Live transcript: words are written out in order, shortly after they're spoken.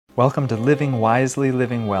Welcome to Living Wisely,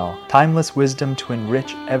 Living Well, timeless wisdom to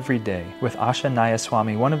enrich every day, with Asha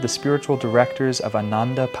Nayaswami, one of the spiritual directors of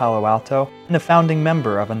Ananda Palo Alto and a founding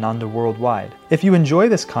member of Ananda Worldwide. If you enjoy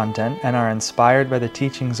this content and are inspired by the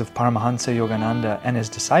teachings of Paramahansa Yogananda and his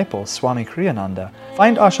disciple, Swami Kriyananda,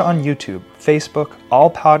 find Asha on YouTube, Facebook,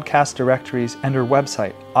 all podcast directories, and her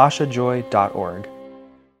website, ashajoy.org.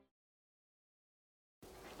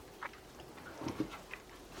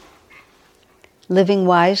 Living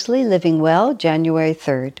Wisely, Living Well, January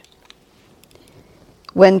 3rd.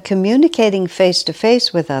 When communicating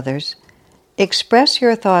face-to-face with others, express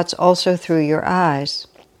your thoughts also through your eyes.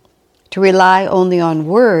 To rely only on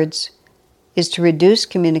words is to reduce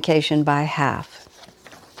communication by half.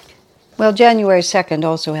 Well, January 2nd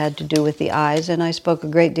also had to do with the eyes, and I spoke a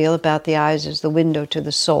great deal about the eyes as the window to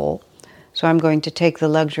the soul. So I'm going to take the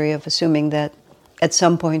luxury of assuming that at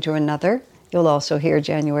some point or another, you'll also hear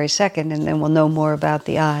January 2nd, and then we'll know more about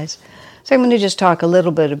the eyes. So I'm going to just talk a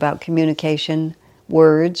little bit about communication,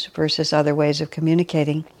 words versus other ways of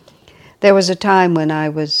communicating. There was a time when I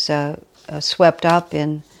was swept up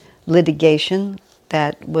in litigation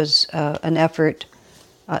that was an effort,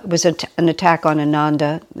 it was an attack on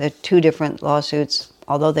Ananda. There are two different lawsuits,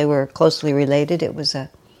 although they were closely related. It was a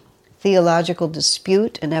theological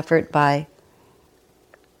dispute, an effort by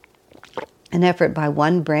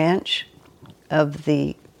one branch of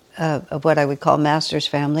what I would call Master's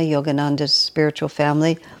family, Yogananda's spiritual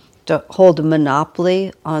family, to hold a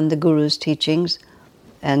monopoly on the Guru's teachings,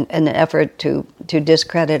 and an effort to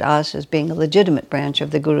discredit us as being a legitimate branch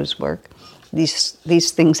of the Guru's work. These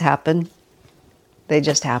things happen. They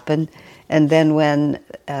just happen. And then when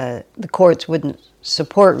the courts wouldn't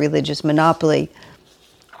support religious monopoly,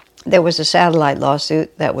 there was a satellite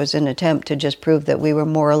lawsuit that was an attempt to just prove that we were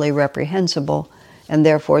morally reprehensible and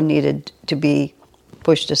therefore needed to be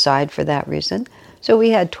pushed aside for that reason. So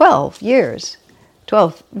we had 12 years,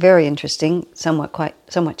 12 very interesting,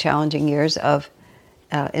 somewhat challenging years of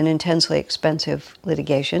an intensely expensive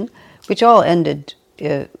litigation, which all ended,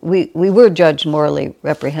 we were judged morally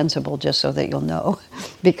reprehensible, just so that you'll know,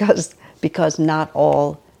 because not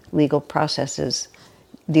all legal processes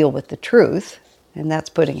deal with the truth, and that's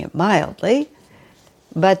putting it mildly.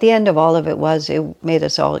 But the end of all of it was, it made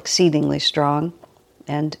us all exceedingly strong,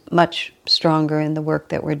 and much stronger in the work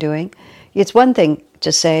that we're doing. It's one thing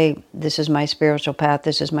to say, this is my spiritual path,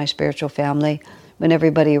 this is my spiritual family, when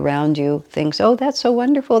everybody around you thinks, oh, that's so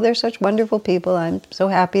wonderful, they're such wonderful people, I'm so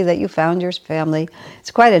happy that you found your family.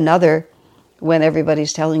 It's quite another when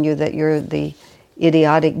everybody's telling you that you're the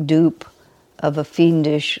idiotic dupe of a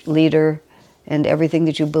fiendish leader, and everything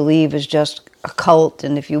that you believe is just a cult,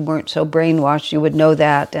 and if you weren't so brainwashed, you would know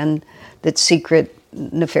that, and that secret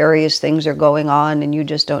nefarious things are going on and you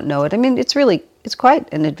just don't know it. I mean, it's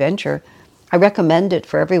quite an adventure. I recommend it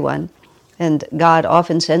for everyone. And God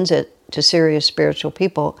often sends it to serious spiritual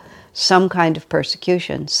people, some kind of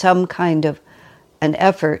persecution, some kind of an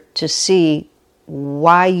effort to see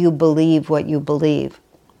why you believe what you believe.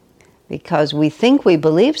 Because we think we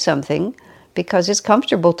believe something because it's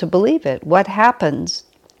comfortable to believe it. What happens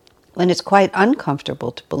when it's quite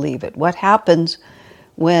uncomfortable to believe it? What happens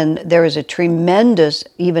when there is a tremendous,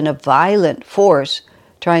 even a violent force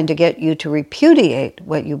trying to get you to repudiate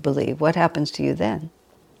what you believe? What happens to you then?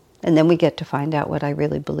 And then we get to find out what I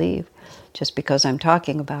really believe, just because I'm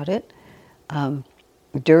talking about it.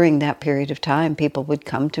 During that period of time, people would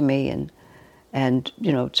come to me and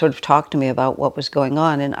sort of talk to me about what was going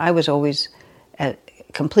on, and I was always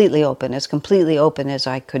completely open as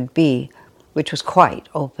I could be, which was quite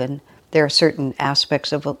open. There are certain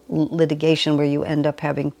aspects of a litigation where you end up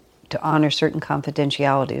having to honor certain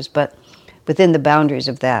confidentialities, but within the boundaries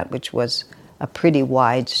of that, which was a pretty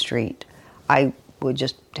wide street, I would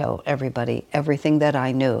just tell everybody everything that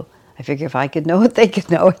I knew. I figure if I could know it, they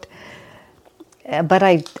could know it. But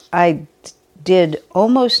I did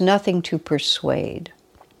almost nothing to persuade,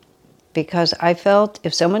 because I felt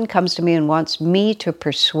if someone comes to me and wants me to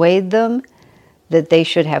persuade them that they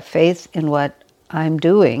should have faith in what I'm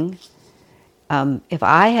doing, if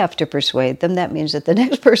I have to persuade them, that means that the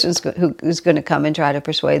next person who's going to come and try to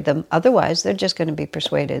persuade them, otherwise they're just going to be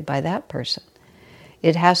persuaded by that person.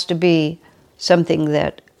 It has to be something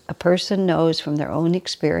that a person knows from their own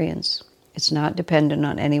experience. It's not dependent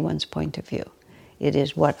on anyone's point of view. It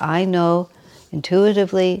is what I know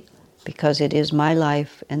intuitively, because it is my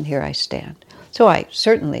life, and here I stand. So I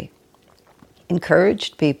certainly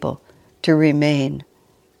encouraged people to remain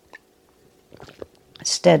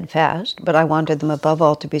steadfast, but I wanted them above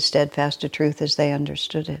all to be steadfast to truth as they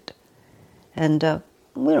understood it. And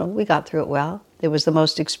we got through it well. It was the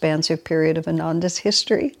most expansive period of Ananda's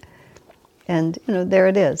history. And, there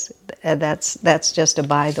it is. That's just a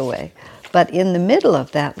by the way. But in the middle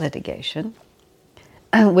of that litigation,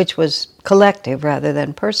 which was collective rather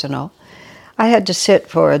than personal, I had to sit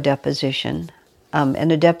for a deposition.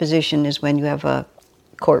 And a deposition is when you have a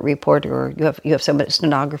court reporter or you have somebody,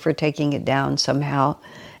 stenographer, taking it down somehow,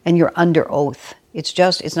 and you're under oath.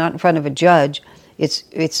 It's not in front of a judge. It's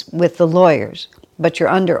with the lawyers, but you're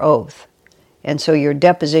under oath. And so your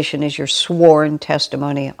deposition is your sworn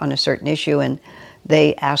testimony on a certain issue, and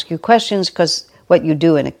they ask you questions because what you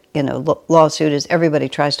do in a lawsuit is everybody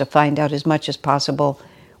tries to find out as much as possible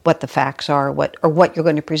what the facts are, what you're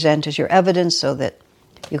going to present as your evidence so that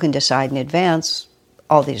you can decide in advance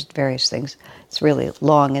all these various things. It's really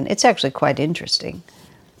long, and it's actually quite interesting,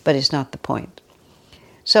 but it's not the point.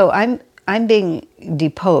 So I'm being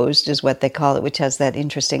deposed, is what they call it, which has that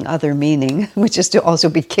interesting other meaning, which is to also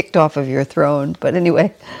be kicked off of your throne. But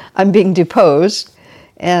anyway, I'm being deposed,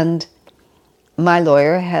 and our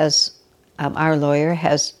lawyer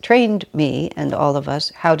has trained me and all of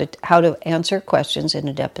us how to answer questions in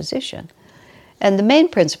a deposition. And the main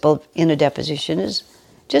principle in a deposition is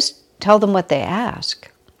just tell them what they ask.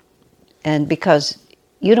 And because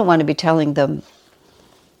you don't want to be telling them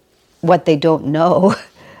what they don't know.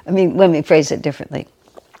 I mean, let me phrase it differently.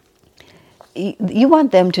 You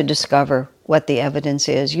want them to discover what the evidence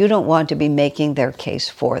is. You don't want to be making their case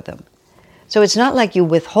for them. So it's not like you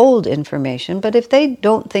withhold information, but if they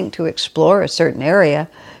don't think to explore a certain area,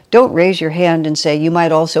 don't raise your hand and say, you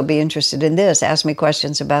might also be interested in this, ask me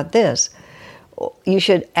questions about this. You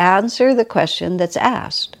should answer the question that's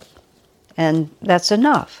asked, and that's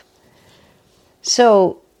enough.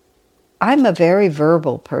 So I'm a very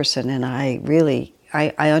verbal person, and I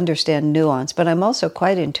understand nuance, but I'm also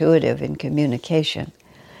quite intuitive in communication.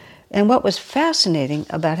 And what was fascinating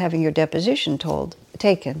about having your deposition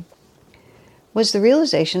taken was the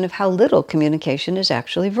realization of how little communication is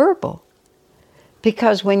actually verbal.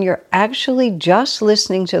 Because when you're actually just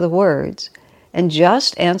listening to the words and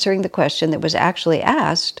just answering the question that was actually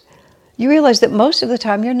asked, you realize that most of the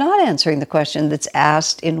time you're not answering the question that's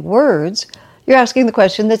asked in words, you're asking the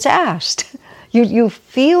question that's asked. You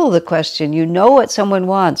feel the question, you know what someone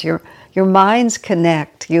wants, your minds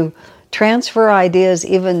connect, you transfer ideas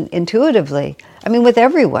even intuitively. I mean, with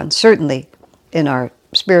everyone, certainly in our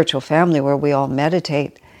spiritual family where we all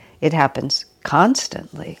meditate, it happens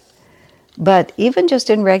constantly. But even just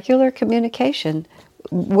in regular communication,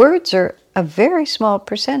 words are a very small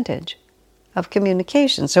percentage of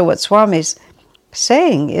communication. So what Swami's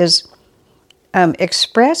saying is,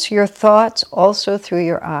 express your thoughts also through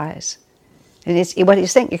your eyes. And what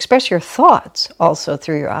he's saying, express your thoughts also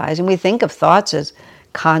through your eyes. And we think of thoughts as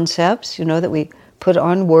concepts, that we put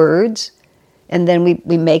on words, and then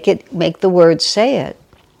we make the words say it.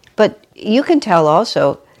 But you can tell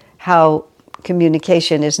also how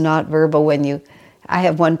communication is not verbal I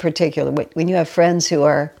have one particular, when you have friends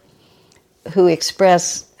who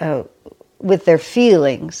express with their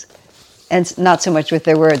feelings, and not so much with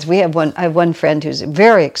their words. I have one friend who's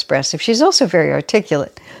very expressive. She's also very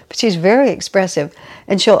articulate, but she's very expressive.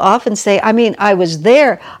 And she'll often say, I was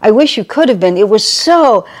there. I wish you could have been. It was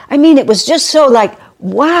just so like,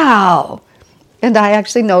 wow. And I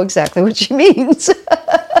actually know exactly what she means.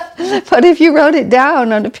 But if you wrote it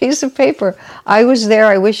down on a piece of paper, I was there,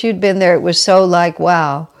 I wish you'd been there, it was so like,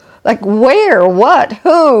 wow. Like where, what,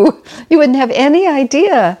 who? You wouldn't have any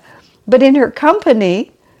idea. But in her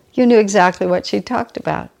company, you knew exactly what she talked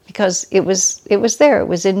about because it was there. It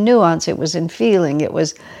was in nuance. It was in feeling. It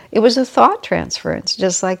was a thought transference,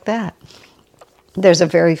 just like that. There's a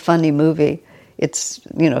very funny movie. It's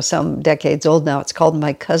some decades old now. It's called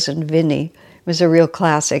My Cousin Vinny. It was a real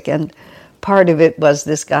classic, and part of it was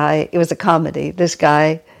this guy. It was a comedy. This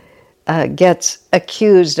guy gets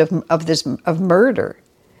accused of murder,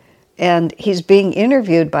 and he's being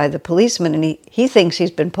interviewed by the policeman, and he thinks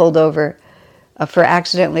he's been pulled over for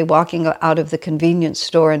accidentally walking out of the convenience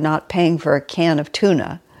store and not paying for a can of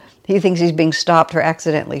tuna. He thinks he's being stopped for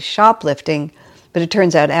accidentally shoplifting, but it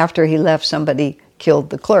turns out after he left, somebody killed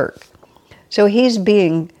the clerk. So he's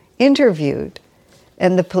being interviewed,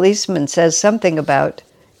 and the policeman says something about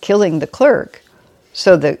killing the clerk.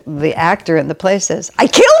 So the actor in the play says, "I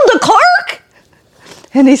killed the clerk!"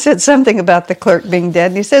 And he said something about the clerk being dead,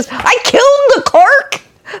 and he says, "I killed the clerk!"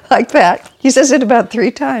 Like that. He says it about 3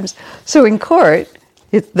 times. So in court,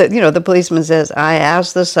 the policeman says, "I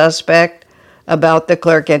asked the suspect about the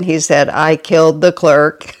clerk, and he said, I killed the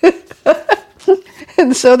clerk."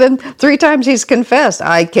 And so then 3 times he's confessed,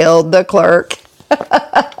 "I killed the clerk."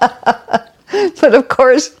 But of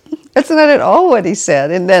course, that's not at all what he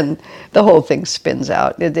said. And then the whole thing spins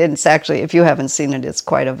out. It's actually, if you haven't seen it, it's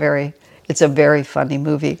It's a very funny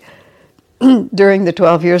movie. During the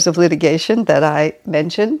 12 years of litigation that I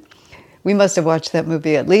mentioned, we must have watched that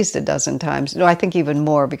movie at least a dozen times. No, I think even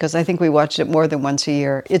more, because I think we watched it more than once a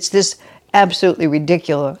year. It's this absolutely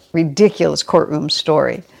ridiculous courtroom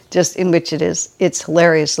story, just in which it's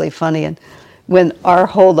hilariously funny. And when our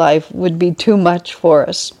whole life would be too much for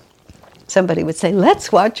us, somebody would say,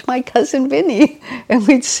 let's watch My Cousin Vinny. And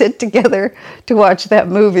we'd sit together to watch that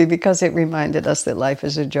movie because it reminded us that life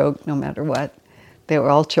is a joke no matter what. They were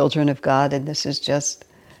all children of God, and this is just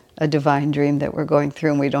a divine dream that we're going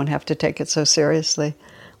through, and we don't have to take it so seriously.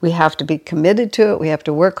 We have to be committed to it. We have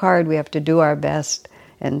to work hard. We have to do our best,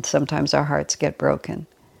 and sometimes our hearts get broken.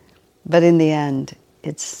 But in the end,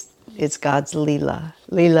 it's God's Leela.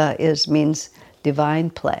 Leela means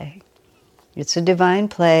divine play. It's a divine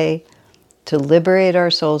play to liberate our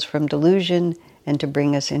souls from delusion and to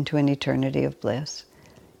bring us into an eternity of bliss.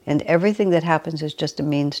 And everything that happens is just a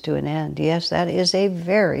means to an end. Yes, that is a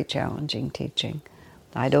very challenging teaching.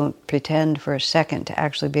 I don't pretend for a second to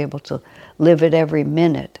actually be able to live it every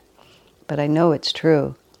minute, but I know it's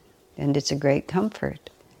true, and it's a great comfort.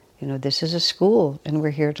 This is a school, and we're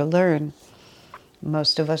here to learn.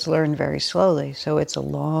 Most of us learn very slowly, so it's a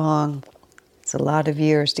lot of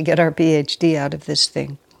years to get our PhD out of this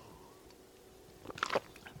thing.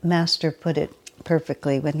 Master put it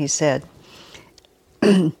perfectly when he said,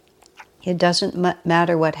 it doesn't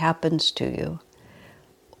matter what happens to you.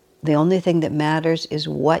 The only thing that matters is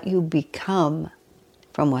what you become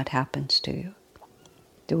from what happens to you.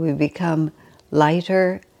 Do we become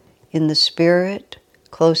lighter in the spirit,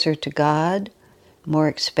 closer to God, more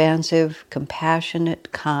expansive,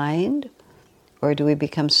 compassionate, kind? Or do we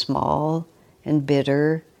become small and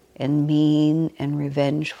bitter and mean and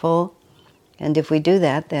revengeful? And if we do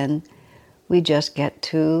that, then we just get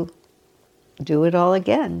to do it all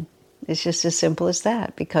again. It's just as simple as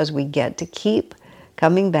that, because we get to keep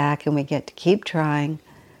coming back and we get to keep trying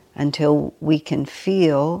until we can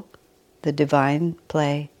feel the divine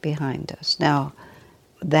play behind us. Now,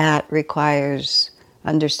 that requires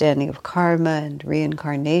understanding of karma and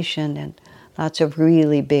reincarnation and lots of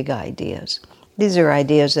really big ideas. These are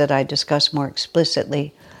ideas that I discuss more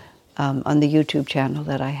explicitly on the YouTube channel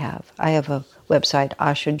that I have. I have a website,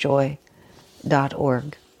 ashajoy.org.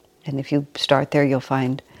 And if you start there, you'll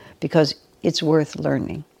find, because it's worth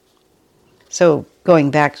learning. So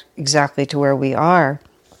going back exactly to where we are,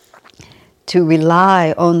 to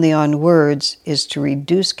rely only on words is to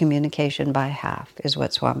reduce communication by half, is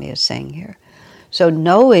what Swami is saying here. So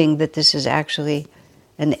knowing that this is actually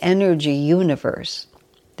an energy universe,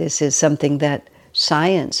 this is something that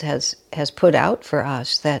science has put out for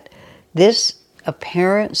us, that this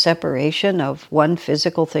apparent separation of one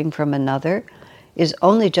physical thing from another is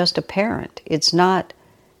only just apparent. It's not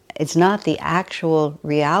the actual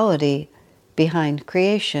reality behind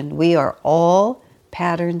creation. We are all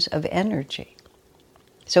patterns of energy.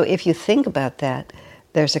 So if you think about that,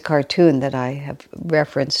 there's a cartoon that I have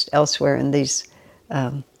referenced elsewhere in this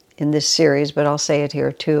series, but I'll say it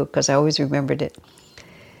here too because I always remembered it.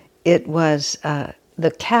 It was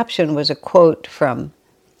the caption was a quote from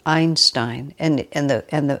Einstein, and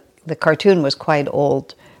the cartoon was quite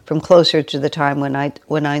old, from closer to the time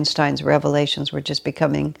when Einstein's revelations were just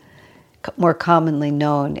becoming more commonly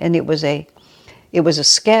known, and it was a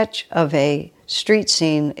sketch of a street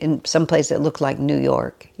scene in some place that looked like New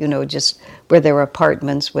York, just where there were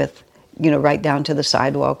apartments with, right down to the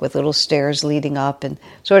sidewalk with little stairs leading up and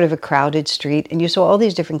sort of a crowded street, and you saw all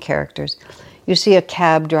these different characters. You see a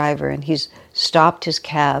cab driver, and he's stopped his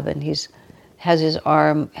cab, and his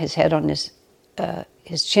head on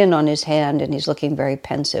his chin on his hand, and he's looking very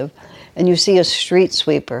pensive. And you see a street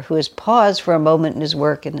sweeper who has paused for a moment in his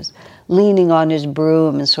work and is leaning on his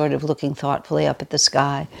broom and sort of looking thoughtfully up at the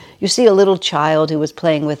sky. You see a little child who was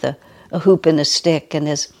playing with a hoop and a stick and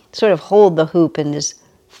is sort of hold the hoop and is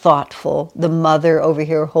thoughtful. The mother over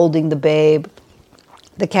here holding the babe.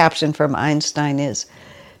 The caption from Einstein is,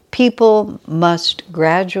 people must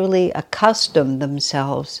gradually accustom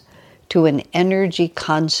themselves to an energy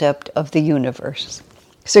concept of the universe.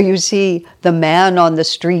 So you see the man on the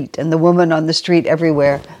street and the woman on the street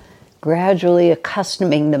everywhere gradually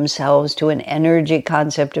accustoming themselves to an energy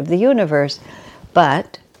concept of the universe.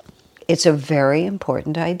 But it's a very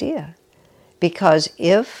important idea, because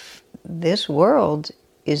if this world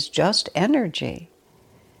is just energy,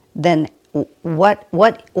 then what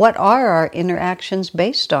are our interactions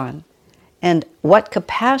based on? And what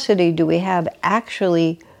capacity do we have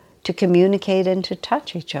actually to communicate and to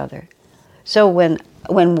touch each other? So when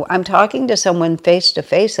I'm talking to someone face to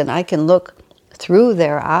face and I can look through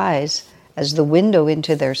their eyes as the window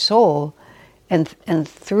into their soul, and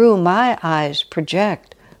through my eyes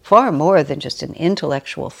project far more than just an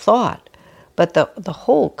intellectual thought, but the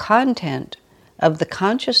whole content of the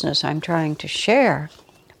consciousness I'm trying to share,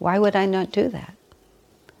 why would I not do that?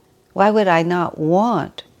 Why would I not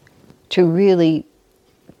want to really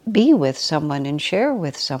be with someone and share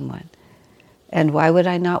with someone? And why would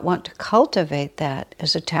I not want to cultivate that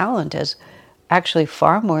as a talent, as actually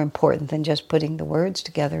far more important than just putting the words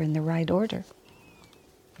together in the right order?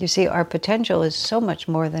 You see, our potential is so much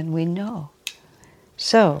more than we know.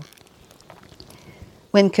 So,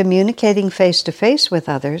 when communicating face-to-face with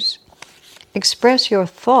others, express your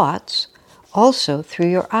thoughts also through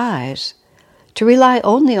your eyes. To rely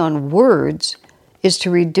only on words is to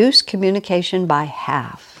reduce communication by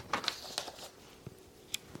half.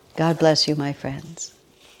 God bless you, my friends.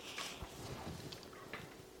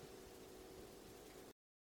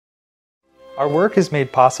 Our work is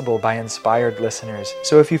made possible by inspired listeners,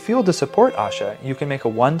 so if you feel to support Asha, you can make a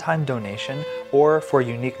one-time donation, or for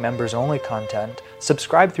unique members-only content,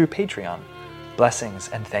 subscribe through Patreon. Blessings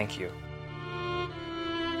and thank you.